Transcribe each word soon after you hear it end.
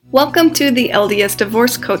Welcome to the LDS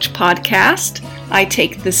Divorce Coach podcast. I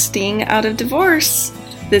take the sting out of divorce.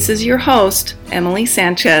 This is your host, Emily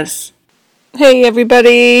Sanchez. Hey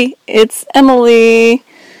everybody, it's Emily.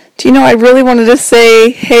 Do you know, I really wanted to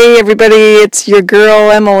say, hey everybody, it's your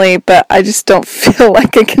girl Emily, but I just don't feel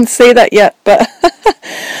like I can say that yet. But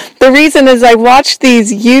the reason is I watch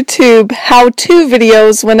these YouTube how-to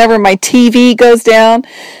videos whenever my TV goes down.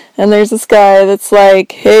 And there's this guy that's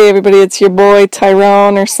like, hey everybody, it's your boy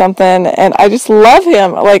Tyrone or something. And I just love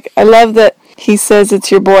him. Like, I love that he says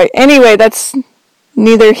it's your boy. Anyway, that's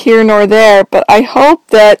neither here nor there. But I hope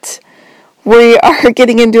that we are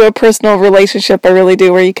getting into a personal relationship, I really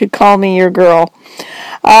do, where you could call me your girl.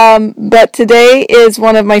 But today is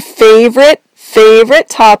one of my favorite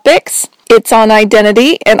topics. It's on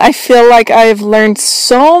identity, and I feel like I've learned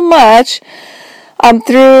so much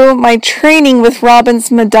through my training with Robbins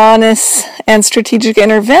Madanes and Strategic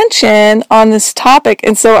Intervention on this topic.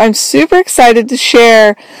 And so I'm super excited to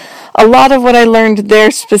share a lot of what I learned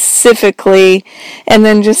there specifically, and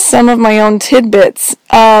then just some of my own tidbits.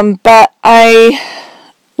 But I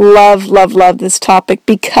love this topic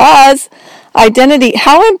because identity,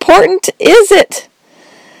 how important is it?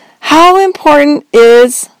 How important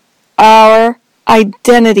is our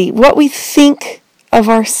identity? What we think of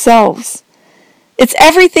ourselves. It's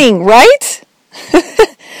everything, right?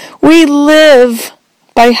 We live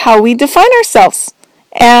by how we define ourselves,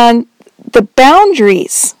 and the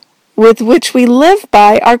boundaries with which we live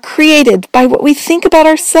by are created by what we think about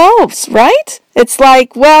ourselves, right? It's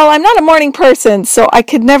like, well, I'm not a morning person, so I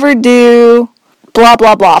could never do blah,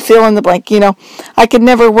 blah, blah, fill in the blank, I could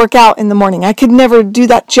never work out in the morning. I could never do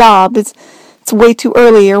that job. It's way too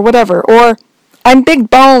early or whatever. Or I'm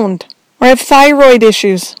big boned, or I have thyroid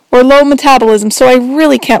issues, or low metabolism, so I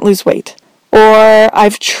really can't lose weight. Or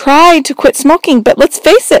I've tried to quit smoking, but let's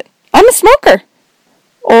face it, I'm a smoker.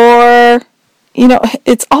 Or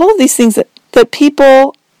it's all of these things that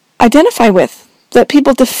people identify with, that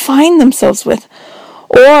people define themselves with.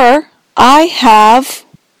 Or I have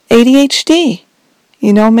ADHD.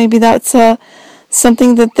 Maybe that's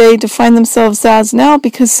something that they define themselves as now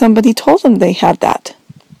because somebody told them they had that.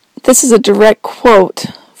 This is a direct quote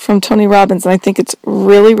from Tony Robbins, and I think it's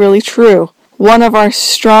really, really true. One of our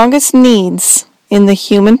strongest needs in the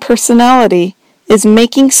human personality is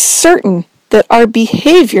making certain that our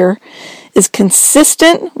behavior is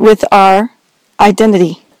consistent with our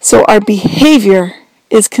identity. So our behavior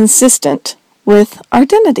is consistent with our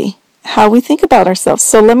identity, how we think about ourselves.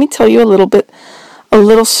 So let me tell you a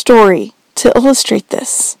little story to illustrate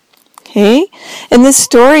this. Okay? And this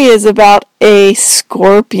story is about a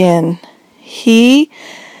scorpion. He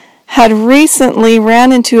had recently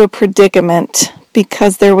ran into a predicament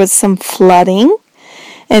because there was some flooding,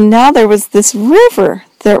 and now there was this river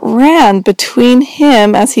that ran between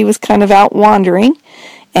him as he was kind of out wandering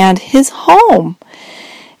and his home.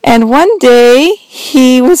 And one day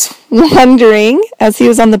he was wondering, as he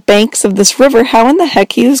was on the banks of this river, how in the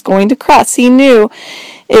heck he was going to cross. He knew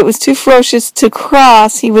it was too ferocious to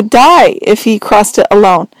cross. He would die if he crossed it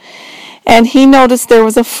alone. And he noticed there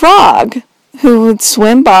was a frog who would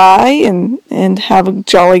swim by and have a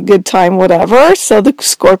jolly good time, whatever. So the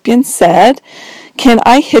scorpion said, "Can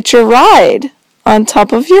I hitch a ride on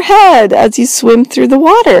top of your head as you swim through the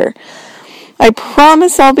water? I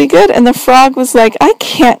promise I'll be good." And the frog was like, "I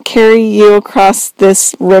can't carry you across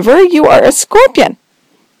this river. You are a scorpion.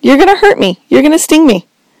 You're going to hurt me. You're going to sting me,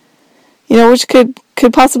 which could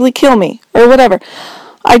possibly kill me or whatever.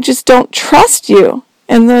 I just don't trust you."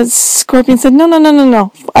 And the scorpion said,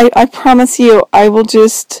 No. I promise you, I will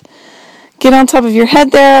just get on top of your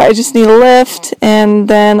head there. I just need a lift, and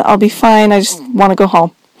then I'll be fine. I just want to go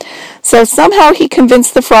home. So somehow he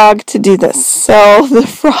convinced the frog to do this. So the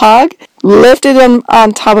frog lifted him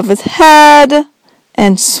on top of his head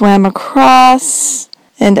and swam across.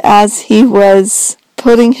 And as he was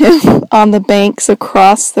putting him on the banks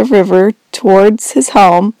across the river towards his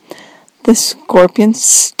home, the scorpion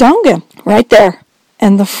stung him right there.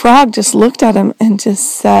 And the frog just looked at him and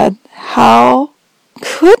just said, "How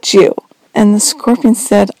could you?" And the scorpion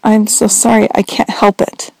said, "I'm so sorry, I can't help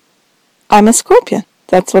it. I'm a scorpion.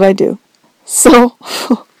 That's what I do." So,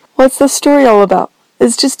 what's the story all about?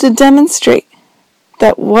 It's just to demonstrate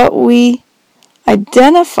that what we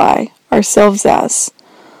identify ourselves as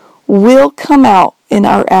will come out in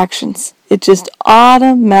our actions. It just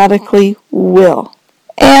automatically will.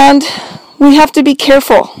 And we have to be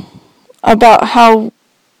careful about how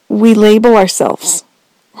we label ourselves,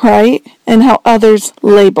 right? And how others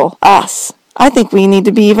label us. I think we need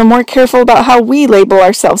to be even more careful about how we label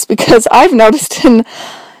ourselves, because I've noticed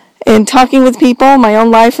in talking with people, my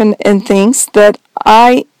own life and things, that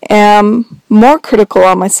I am more critical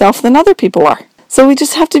on myself than other people are. So we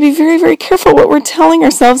just have to be very, very careful what we're telling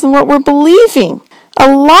ourselves and what we're believing.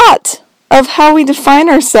 A lot of how we define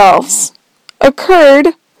ourselves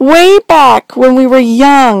occurred way back when we were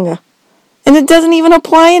young. And it doesn't even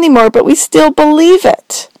apply anymore, but we still believe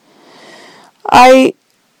it. I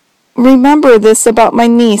remember this about my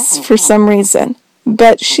niece for some reason,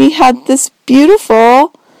 but she had this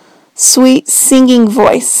beautiful, sweet singing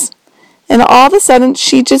voice. And all of a sudden,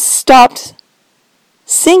 she just stopped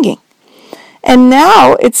singing. And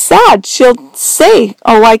now it's sad. She'll say,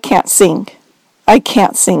 "Oh, I can't sing. I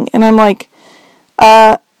can't sing." And I'm like,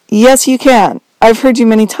 yes, you can. I've heard you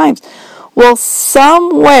many times. Well,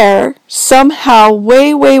 somewhere, somehow,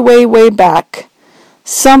 way, way, way, way back,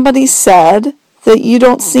 somebody said that you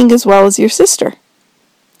don't sing as well as your sister.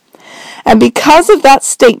 And because of that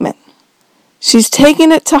statement, she's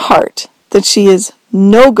taken it to heart that she is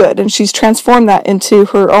no good, and she's transformed that into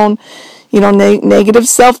her own, negative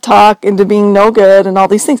self-talk, into being no good and all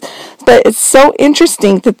these things. But it's so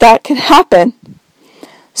interesting that can happen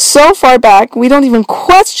so far back, we don't even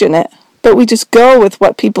question it, but we just go with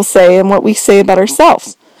what people say and what we say about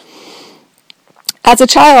ourselves. As a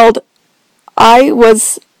child, I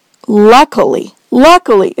was luckily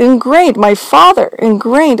ingrained, my father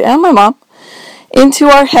ingrained, and my mom, into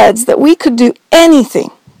our heads that we could do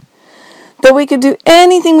anything. That we could do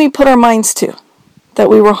anything we put our minds to. That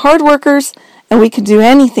we were hard workers and we could do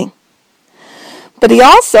anything. But he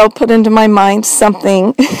also put into my mind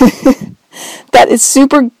something that is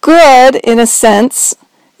super good in a sense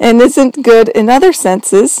and isn't good in other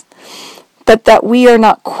senses, but that we are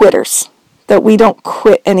not quitters. That we don't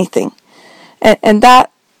quit anything. And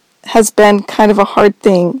that has been kind of a hard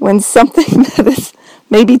thing when something that is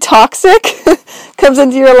maybe toxic comes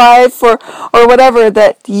into your life or whatever,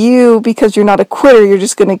 that because you're not a quitter, you're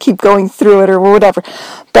just going to keep going through it or whatever.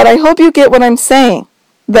 But I hope you get what I'm saying,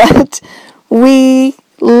 that we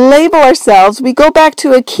label ourselves, we go back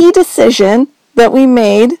to a key decision that we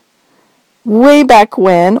made way back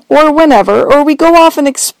when or whenever, or we go off and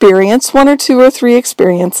experience 1 or 2 or 3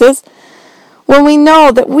 experiences when we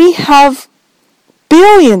know that we have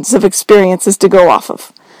billions of experiences to go off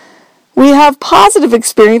of. We have positive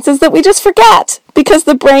experiences that we just forget because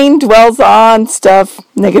the brain dwells on stuff,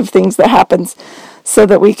 negative things that happens, so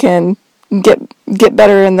that we can get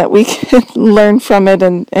better and that we can learn from it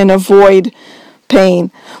and avoid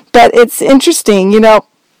pain. But it's interesting,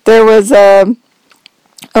 there was a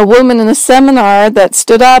woman in a seminar that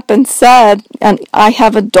stood up and said, and I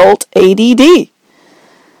have adult ADD.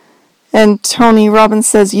 And Tony Robbins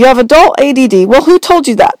says, "You have adult ADD. Well, who told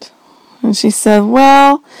you that?" And she said,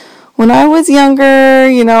 "Well, when I was younger,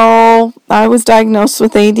 I was diagnosed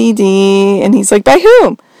with ADD." And he's like, "By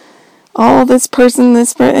whom?" "Oh, this person,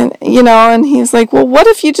 and he's like, "Well, what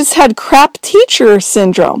if you just had crap teacher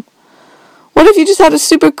syndrome? What if you just had a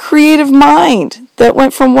super creative mind that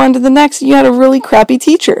went from one to the next and you had a really crappy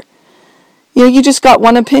teacher? You just got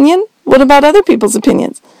one opinion? What about other people's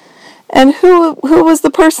opinions? And who was the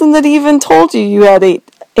person that even told you had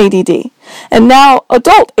ADD? And now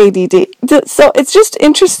adult ADD." So it's just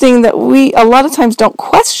interesting that we a lot of times don't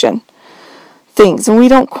question things, and we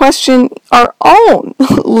don't question our own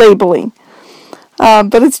labeling.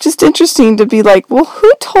 But it's just interesting to be like, well,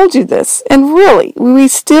 who told you this? And really, we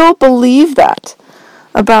still believe that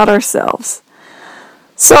about ourselves.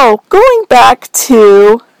 So going back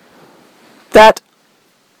to that,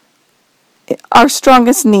 our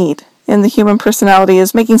strongest need in the human personality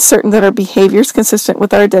is making certain that our behavior is consistent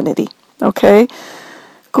with our identity. Okay?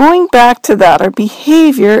 Going back to that, our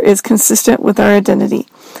behavior is consistent with our identity.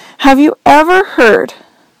 Have you ever heard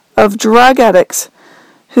of drug addicts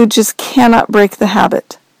who just cannot break the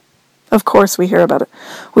habit? Of course we hear about it.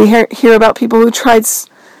 We hear about people who tried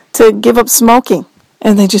to give up smoking,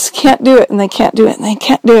 and they just can't do it, and they can't do it, and they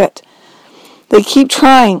can't do it. They keep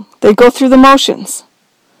trying. They go through the motions.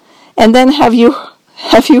 And then have you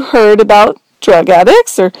heard about drug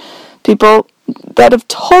addicts or people that have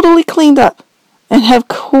totally cleaned up and have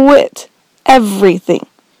quit everything?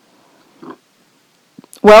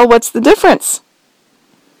 Well, what's the difference?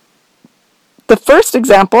 The first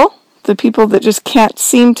example, the people that just can't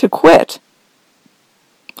seem to quit,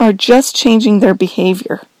 are just changing their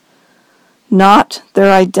behavior, not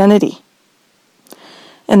their identity.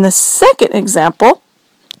 And the second example,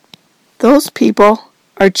 those people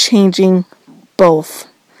are changing both.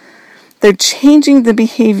 They're changing the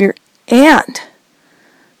behavior and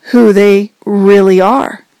who they really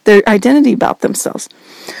are, their identity about themselves.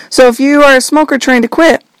 So if you are a smoker trying to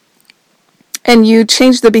quit, and you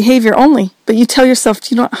change the behavior only, but you tell yourself,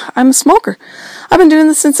 I'm a smoker. I've been doing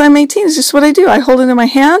this since I'm 18. It's just what I do. I hold it in my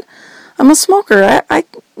hand. I'm a smoker. I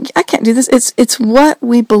can't do this. It's what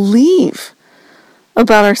we believe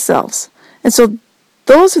about ourselves. And so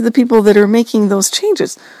those are the people that are making those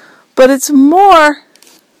changes. But it's more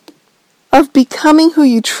of becoming who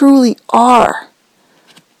you truly are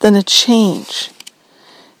than a change.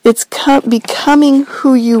 It's becoming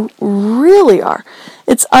who you really are.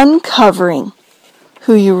 It's uncovering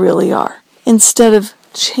who you really are instead of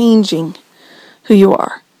changing who you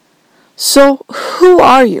are. So who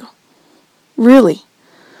are you? Really?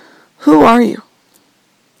 Who are you?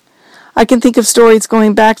 I can think of stories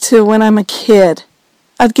going back to when I'm a kid.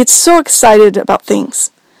 I'd get so excited about things.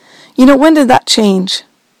 When did that change?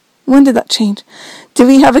 When did that change? Do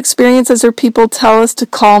we have experiences where people tell us to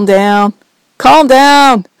calm down? Calm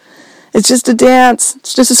down! It's just a dance.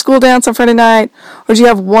 It's just a school dance on Friday night. Or do you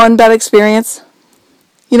have one bad experience?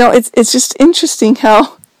 It's just interesting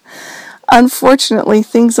how, unfortunately,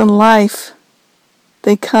 things in life,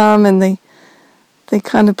 they come and they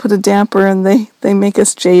kind of put a damper and they make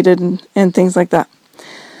us jaded and things like that.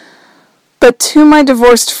 But to my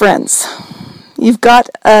divorced friends, you've got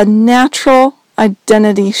a natural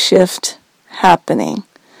identity shift happening,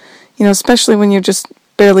 especially when you're just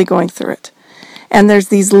barely going through it. And there's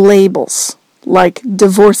these labels like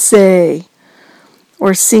divorcee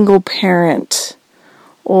or single parent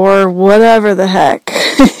or whatever the heck.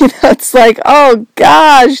 It's like, oh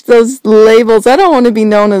gosh, those labels. I don't want to be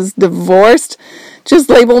known as divorced. Just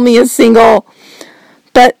label me as single.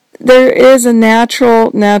 But there is a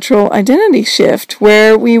natural identity shift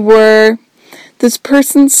where we were this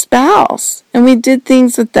person's spouse and we did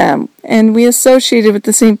things with them and we associated with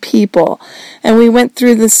the same people and we went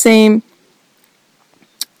through the same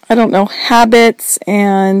habits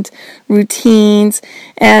and routines,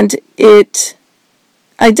 and it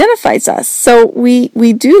identifies us. So we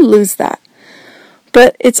do lose that.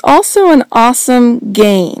 But it's also an awesome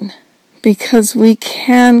gain because we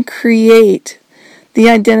can create the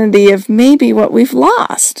identity of maybe what we've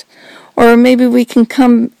lost. Or maybe we can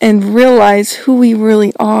come and realize who we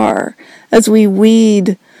really are as we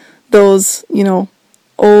weed those,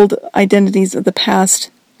 old identities of the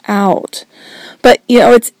past out. But,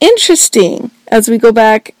 it's interesting as we go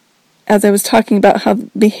back, as I was talking about how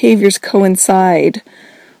behaviors coincide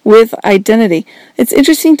with identity. It's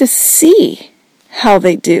interesting to see how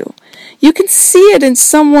they do. You can see it in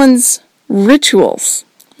someone's rituals.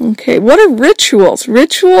 Okay, what are rituals?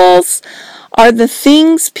 Rituals are the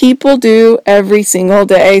things people do every single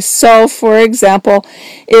day. So, for example,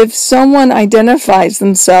 if someone identifies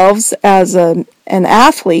themselves as an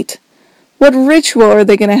athlete, what ritual are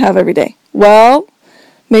they going to have every day? Well,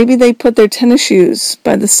 maybe they put their tennis shoes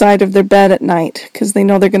by the side of their bed at night because they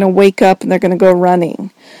know they're going to wake up and they're going to go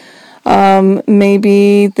running.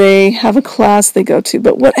 Maybe they have a class they go to.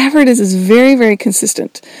 But whatever it is very, very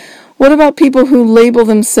consistent. What about people who label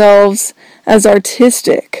themselves as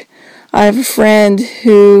artistic? I have a friend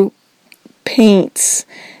who paints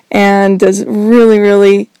and does really,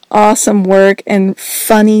 really awesome work and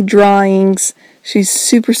funny drawings. She's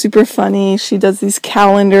super, super funny. She does these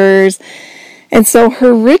calendars. And so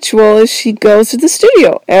her ritual is she goes to the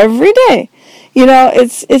studio every day.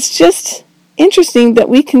 It's just interesting that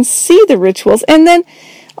we can see the rituals. And then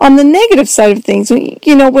on the negative side of things,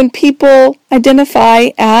 when people identify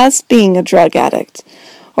as being a drug addict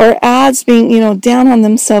or as being, down on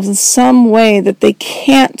themselves in some way that they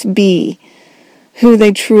can't be who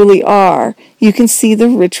they truly are, you can see the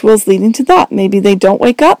rituals leading to that. Maybe they don't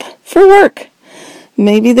wake up for work.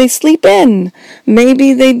 Maybe they sleep in.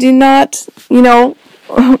 Maybe they do not,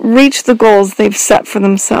 reach the goals they've set for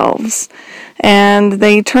themselves. And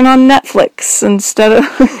they turn on Netflix instead of,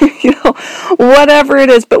 whatever it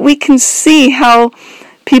is. But we can see how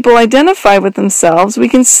people identify with themselves. We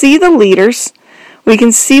can see the leaders. We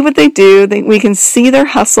can see what they do. We can see their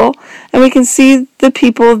hustle. And we can see the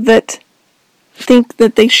people that think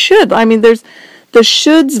that they should. I mean, there's the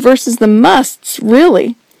shoulds versus the musts,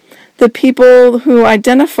 really. The people who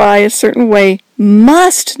identify a certain way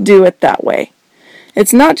must do it that way.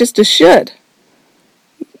 It's not just a should.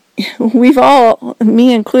 We've all,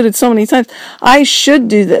 me included so many times, I should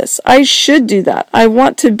do this. I should do that. I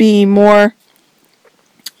want to be more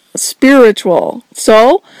spiritual.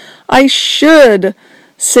 So I should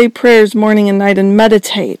say prayers morning and night and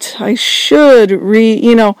meditate. I should read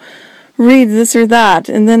this or that.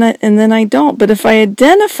 And then I don't. But if I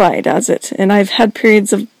identified as it, and I've had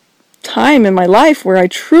periods of time in my life where I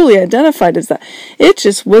truly identified as that, it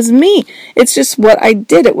just was me. It's just what I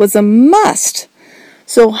did. It was a must.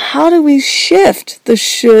 So how do we shift the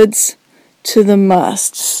shoulds to the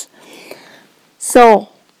musts. So,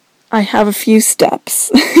 I have a few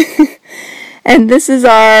steps. And this is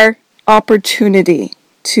our opportunity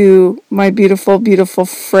to my beautiful, beautiful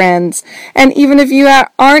friends. And even if you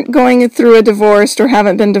aren't going through a divorce or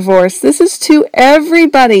haven't been divorced, this is to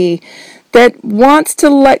everybody that wants to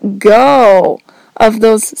let go of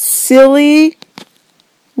those silly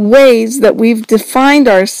ways that we've defined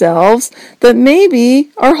ourselves that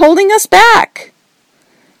maybe are holding us back.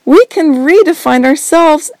 We can redefine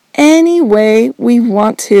ourselves any way we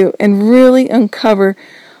want to and really uncover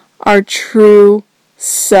our true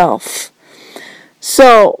self.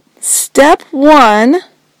 So, step 1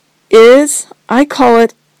 is, I call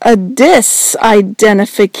it a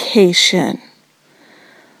disidentification.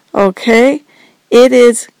 Okay?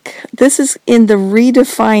 This is in the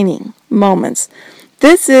redefining moments.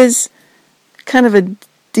 This is kind of a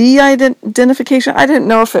de-identification. I didn't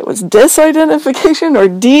know if it was disidentification or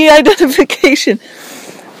de-identification.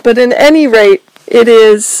 But in any rate, it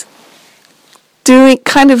is doing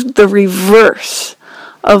kind of the reverse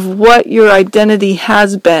of what your identity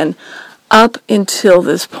has been up until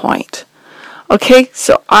this point. Okay,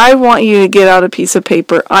 so I want you to get out a piece of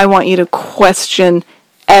paper. I want you to question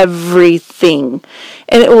everything.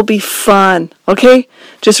 And it will be fun, okay?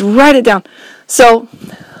 Just write it down. So,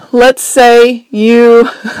 let's say you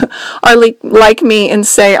are like me and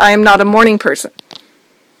say, I am not a morning person.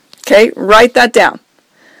 Okay, write that down.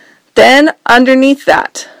 Then, underneath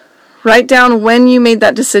that, write down when you made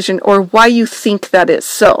that decision or why you think that is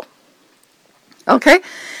so. Okay?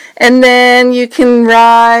 And then you can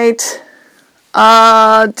write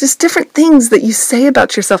just different things that you say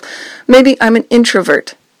about yourself. Maybe I'm an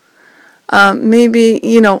introvert. Maybe,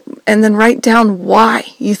 and then write down why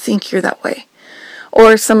you think you're that way.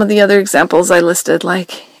 Or some of the other examples I listed,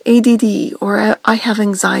 like ADD, or I have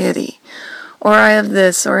anxiety, or I have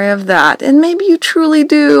this, or I have that. And maybe you truly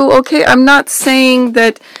do. Okay, I'm not saying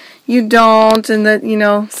that you don't, and that,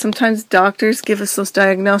 sometimes doctors give us those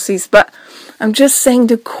diagnoses, but I'm just saying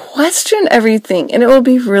to question everything, and it will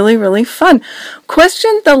be really, really fun.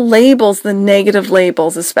 Question the labels, the negative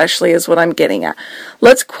labels especially is what I'm getting at.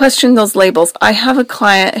 Let's question those labels. I have a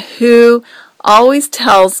client who always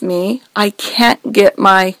tells me I can't get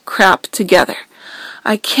my crap together.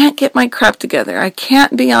 I can't get my crap together. I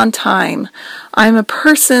can't be on time. I'm a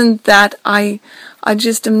person that I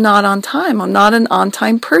just am not on time. I'm not an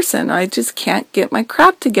on-time person. I just can't get my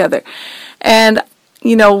crap together. And,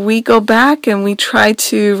 we go back and we try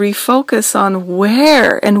to refocus on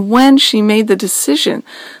where and when she made the decision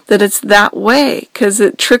that it's that way, because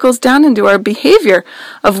it trickles down into our behavior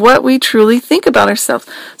of what we truly think about ourselves.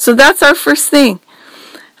 So that's our first thing.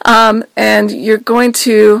 And you're going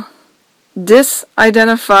to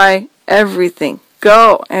disidentify everything.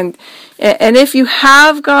 Go. And if you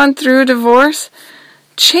have gone through a divorce,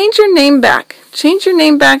 change your name back. Change your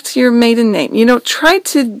name back to your maiden name. Try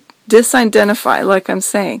to disidentify, like I'm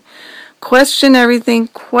saying. Question everything.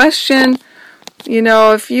 Question,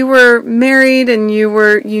 if you were married and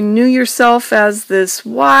you knew yourself as this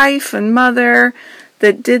wife and mother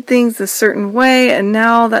that did things a certain way, and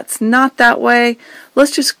now that's not that way.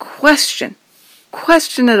 Let's just question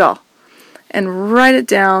it all, and write it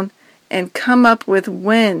down, and come up with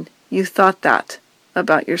when you thought that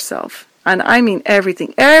about yourself. And I mean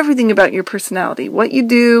everything about your personality, what you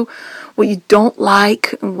do, what you don't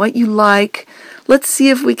like, and what you like. Let's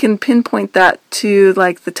see if we can pinpoint that to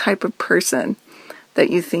like the type of person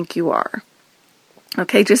that you think you are.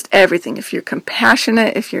 Okay, just everything. If you're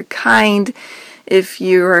compassionate, if you're kind, if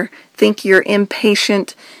you think you're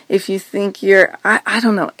impatient, if you think you're, I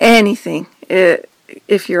don't know, anything.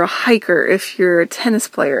 If you're a hiker, if you're a tennis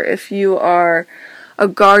player, if you are a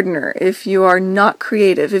gardener, if you are not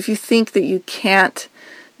creative, if you think that you can't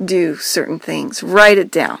do certain things, write it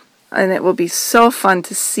down. And it will be so fun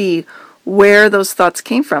to see where those thoughts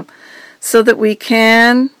came from so that we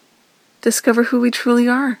can discover who we truly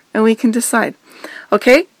are and we can decide.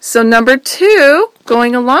 Okay, so number 2,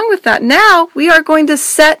 going along with that, now we are going to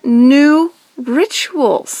set new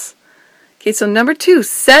rituals. Okay, so number 2,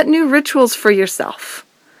 set new rituals for yourself.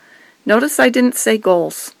 Notice I didn't say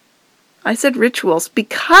goals. I said rituals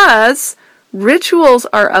because rituals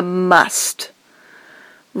are a must.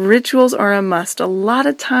 Rituals are a must. A lot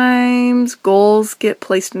of times goals get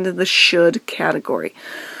placed into the should category.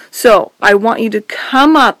 So I want you to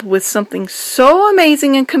come up with something so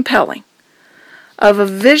amazing and compelling of a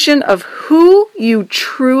vision of who you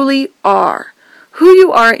truly are. Who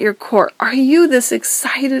you are at your core. Are you this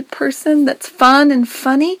excited person that's fun and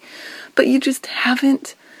funny, but you just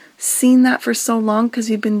haven't seen that for so long because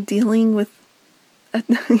you've been dealing with a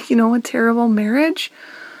terrible marriage?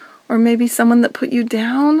 or maybe someone that put you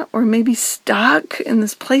down, or maybe stuck in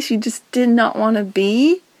this place you just did not want to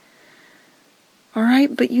be. All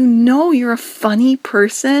right, but you know you're a funny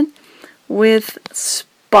person with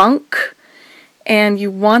spunk, and you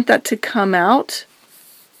want that to come out.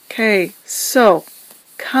 Okay, so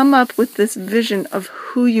come up with this vision of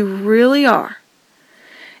who you really are,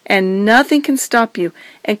 and nothing can stop you,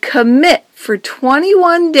 and commit for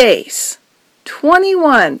 21 days.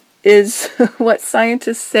 21 is what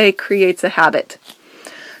scientists say creates a habit.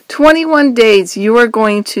 21 days you are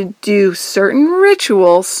going to do certain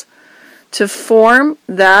rituals to form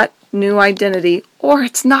that new identity, or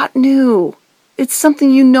it's not new. It's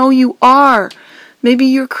something you know you are. Maybe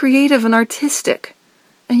you're creative and artistic,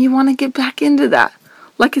 and you want to get back into that.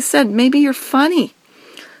 Like I said, maybe you're funny.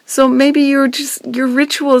 So maybe your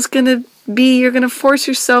ritual is going to be, you're going to force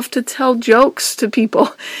yourself to tell jokes to people.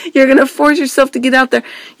 You're going to force yourself to get out there.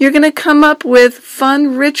 You're going to come up with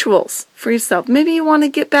fun rituals for yourself. Maybe you want to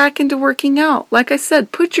get back into working out. Like I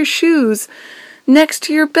said, put your shoes next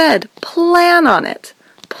to your bed. Plan on it.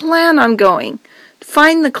 Plan on going.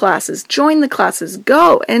 Find the classes. Join the classes.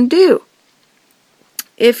 Go and do.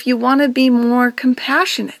 If you want to be more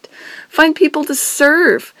compassionate, find people to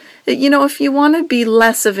serve. If you want to be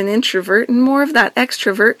less of an introvert and more of that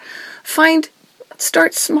extrovert,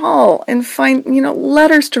 start small and find,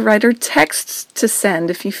 letters to write or texts to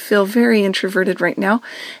send if you feel very introverted right now.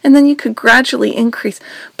 And then you could gradually increase.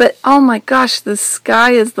 But oh my gosh, the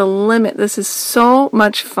sky is the limit. This is so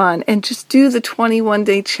much fun. And just do the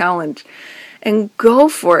 21-day challenge and go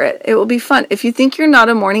for it. It will be fun. If you think you're not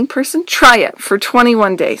a morning person, try it for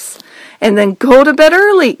 21 days. And then go to bed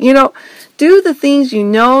early. Do the things you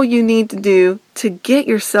know you need to do to get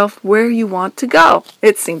yourself where you want to go.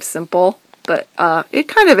 It seems simple, but it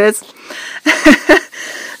kind of is.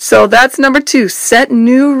 So that's number 2. Set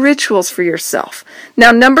new rituals for yourself.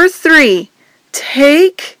 Now, number 3,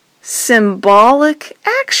 take symbolic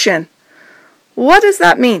action. What does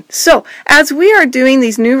that mean? So as we are doing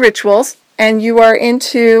these new rituals, and you are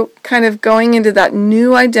into kind of going into that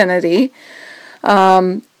new identity,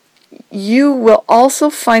 you will also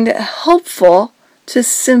find it helpful to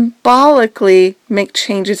symbolically make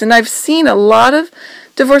changes. And I've seen a lot of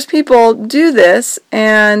divorced people do this.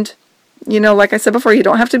 And, like I said before, you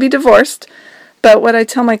don't have to be divorced. But what I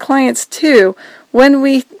tell my clients too, when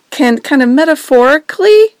we can kind of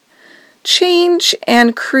metaphorically change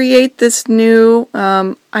and create this new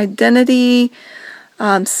identity,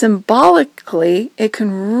 symbolically, it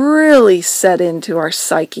can really set into our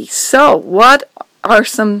psyche. So what are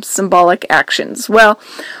some symbolic actions? Well,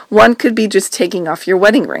 one could be just taking off your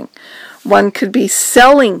wedding ring. One could be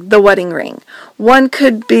selling the wedding ring. One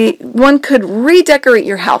could redecorate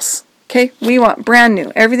your house. Okay, we want brand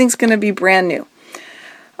new. Everything's going to be brand new.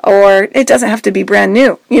 Or it doesn't have to be brand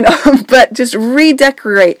new, but just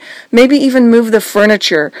redecorate. Maybe even move the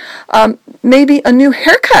furniture. Maybe a new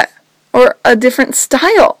haircut. Or a different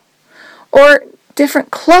style, or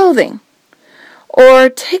different clothing, or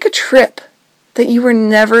take a trip that you were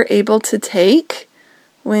never able to take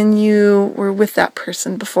when you were with that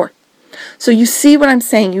person before. So you see what I'm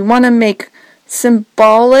saying? You want to make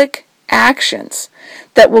symbolic actions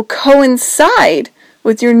that will coincide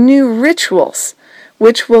with your new rituals,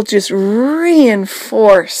 which will just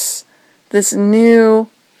reinforce this new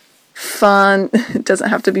fun, it doesn't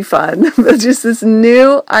have to be fun, but just this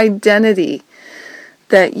new identity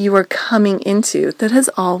that you are coming into that has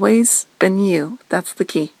always been you. That's the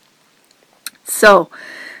key. So,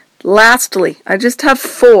 lastly, I just have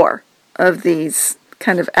 4 of these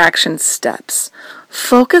kind of action steps.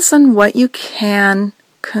 Focus on what you can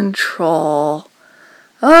control.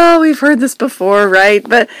 Oh, we've heard this before, right?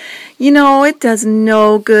 But, it does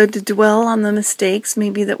no good to dwell on the mistakes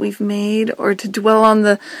maybe that we've made or to dwell on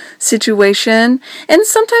the situation. And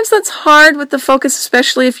sometimes that's hard with the focus,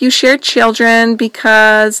 especially if you share children,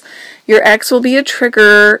 because your ex will be a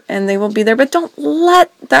trigger and they will be there. But don't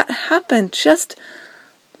let that happen. Just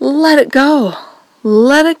let it go.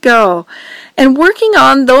 Let it go. And working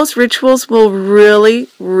on those rituals will really,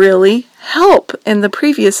 really help. And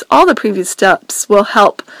all the previous steps will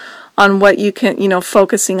help on what you can,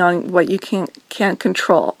 focusing on what you can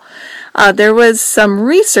control. There was some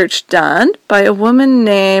research done by a woman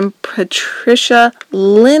named Patricia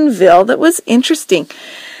Linville that was interesting.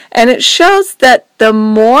 And it shows that the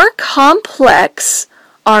more complex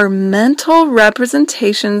our mental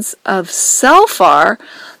representations of self are,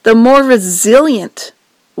 the more resilient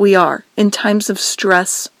we are in times of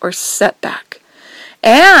stress or setback.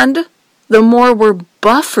 And the more we're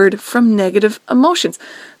buffered from negative emotions.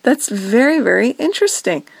 That's very, very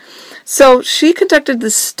interesting. So she conducted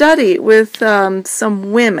the study with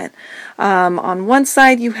some women. On one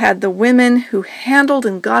side, you had the women who handled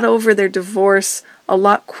and got over their divorce a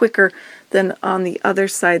lot quicker than on the other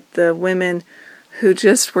side, the women who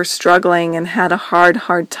just were struggling and had a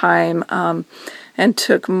hard time and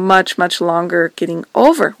took much, much longer getting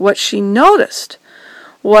over. What she noticed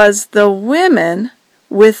was the women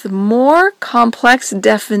with more complex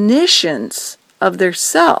definitions of their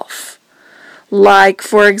self. Like,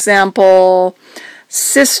 for example,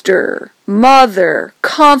 sister, mother,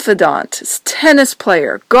 confidant, tennis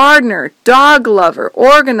player, gardener, dog lover,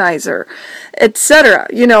 organizer, etc.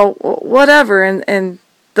 Whatever. And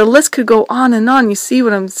the list could go on and on. You see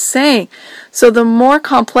what I'm saying? So the more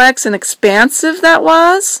complex and expansive that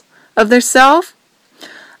was of their self,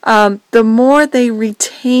 the more they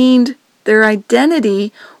retained their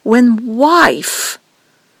identity when wife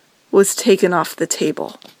was taken off the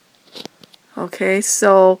table. Okay,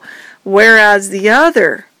 so whereas the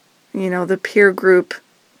other, the peer group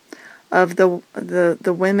of the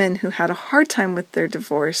women who had a hard time with their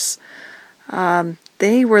divorce,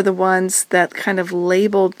 they were the ones that kind of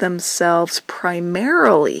labeled themselves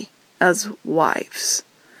primarily as wives.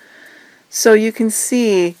 So you can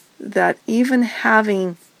see that even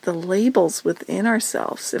having the labels within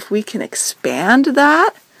ourselves, if we can expand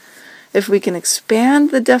that, if we can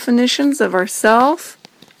expand the definitions of ourselves,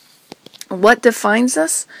 what defines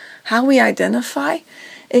us, how we identify,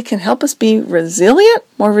 it can help us be resilient,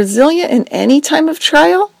 more resilient in any time of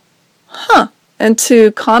trial. And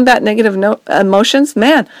to combat negative emotions,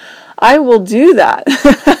 man, I will do that.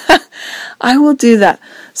 I will do that.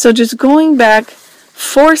 So just going back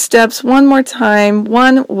 4 steps one more time.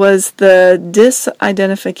 1 was the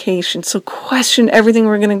disidentification. So question everything.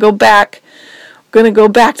 We're going to go back. We're going to go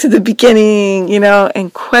back to the beginning,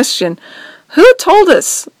 and question who told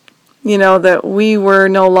us, that we were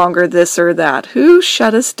no longer this or that. Who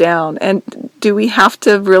shut us down? And do we have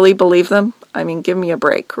to really believe them? I mean, give me a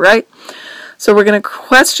break, right? So we're going to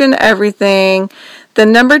question everything.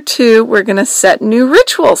 Then number 2, we're going to set new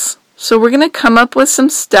rituals. So we're going to come up with some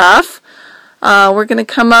stuff. We're going to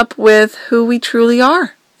come up with who we truly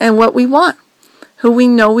are and what we want, who we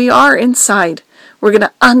know we are inside. We're going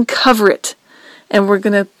to uncover it, and we're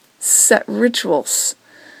going to set rituals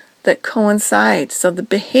that coincide so the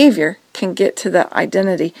behavior can get to that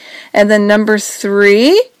identity. And then number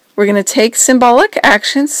 3, we're going to take symbolic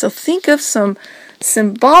actions. So think of some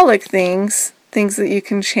symbolic things that you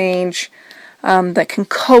can change that can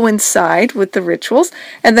coincide with the rituals.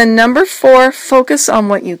 And then number 4, focus on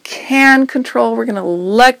what you can control. We're going to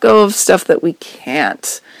let go of stuff that we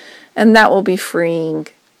can't. And that will be freeing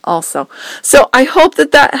also. So I hope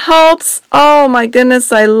that helps. Oh my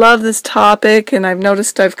goodness, I love this topic, and I've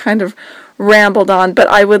noticed I've kind of rambled on, but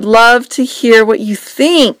I would love to hear what you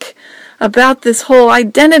think about this whole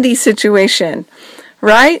identity situation,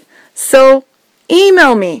 right? So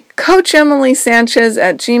email me,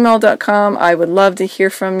 CoachEmilySanchez@gmail.com. I would love to hear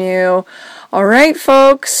from you. All right,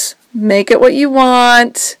 folks, make it what you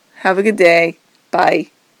want. Have a good day. Bye.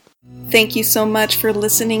 Thank you so much for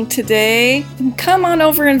listening today. And come on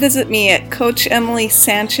over and visit me at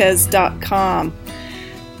CoachEmilySanchez.com.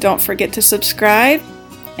 Don't forget to subscribe.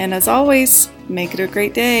 And as always, make it a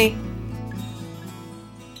great day.